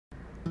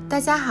大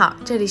家好，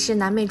这里是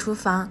楠妹厨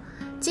房。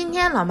今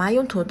天老妈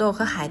用土豆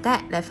和海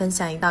带来分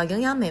享一道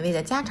营养美味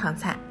的家常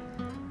菜。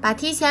把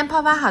提前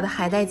泡发好的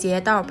海带结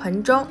倒入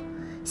盆中，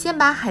先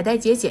把海带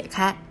结解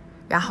开，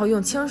然后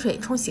用清水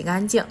冲洗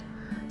干净，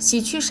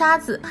洗去沙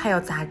子还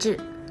有杂质。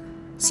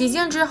洗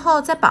净之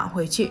后再绑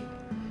回去。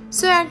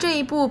虽然这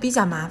一步比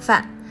较麻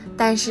烦，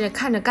但是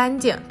看着干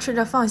净，吃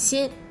着放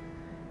心。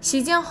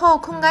洗净后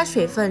控干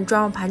水分，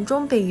装入盘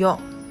中备用。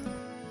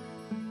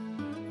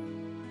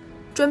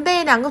准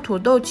备2个土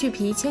豆，去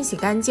皮清洗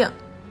干净，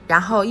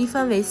然后一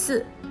分为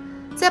4，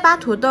再把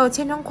土豆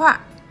切成块。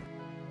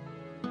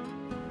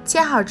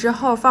切好之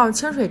后放入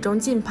清水中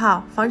浸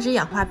泡，防止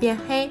氧化变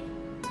黑。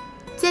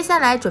接下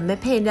来准备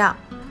配料，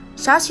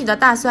少许的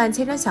大蒜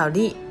切成小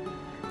粒，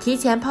提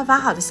前泡发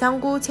好的香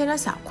菇切成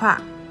小块，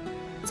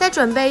再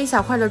准备1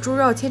小块的猪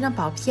肉切成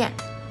薄片，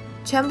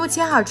全部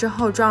切好之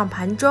后装入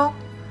盘中。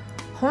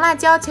红辣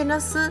椒切成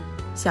丝，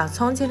小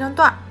葱切成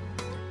段。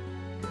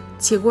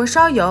起锅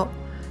烧油，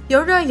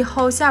油热以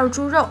后下入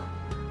猪肉，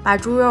把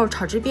猪肉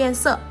炒至变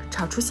色，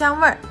炒出香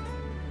味儿，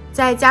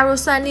再加入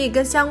蒜粒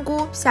跟香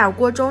菇，下入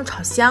锅中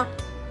炒香，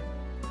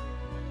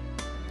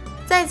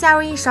再加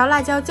入1勺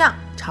辣椒酱，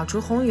炒出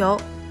红油，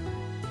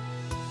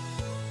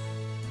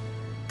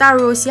倒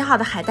入洗好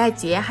的海带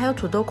结还有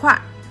土豆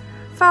块，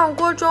放入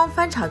锅中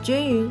翻炒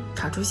均匀，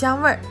炒出香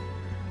味儿。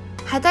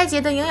海带结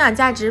的营养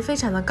价值非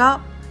常的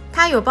高，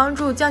它有帮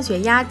助降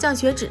血压、降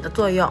血脂的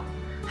作用，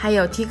还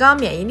有提高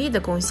免疫力的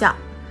功效。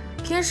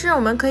平时我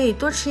们可以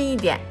多吃一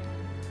点。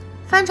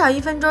翻炒1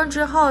分钟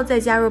之后，再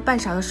加入半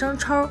勺的生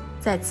抽，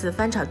再次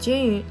翻炒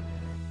均匀，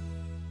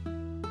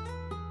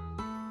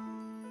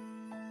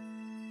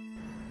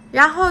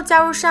然后加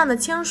入适量的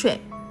清水，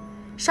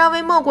稍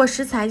微没过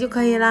食材就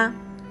可以啦。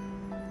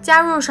加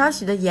入少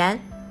许的盐、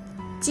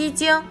鸡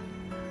精，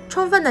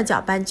充分的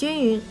搅拌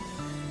均匀，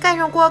盖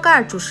上锅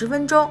盖煮10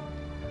分钟。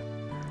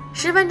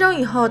10分钟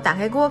以后打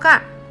开锅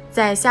盖，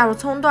再下入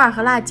葱段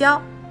和辣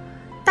椒，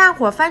大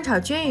火翻炒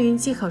均匀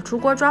即可出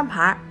锅装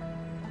盘。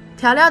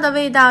调料的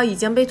味道已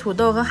经被土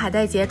豆和海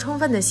带结充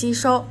分的吸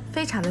收，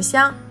非常的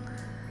香。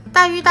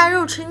大鱼大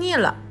肉吃腻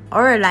了，偶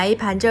尔来一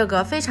盘这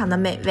个非常的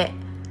美味。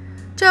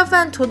这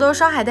份土豆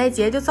烧海带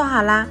结就做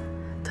好啦，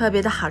特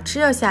别的好吃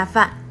又下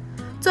饭，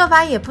做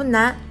法也不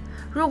难。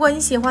如果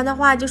你喜欢的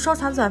话，就收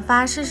藏转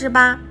发试试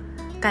吧。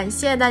感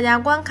谢大家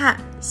观看，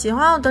喜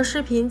欢我的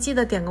视频记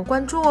得点个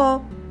关注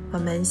哦。我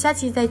们下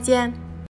期再见。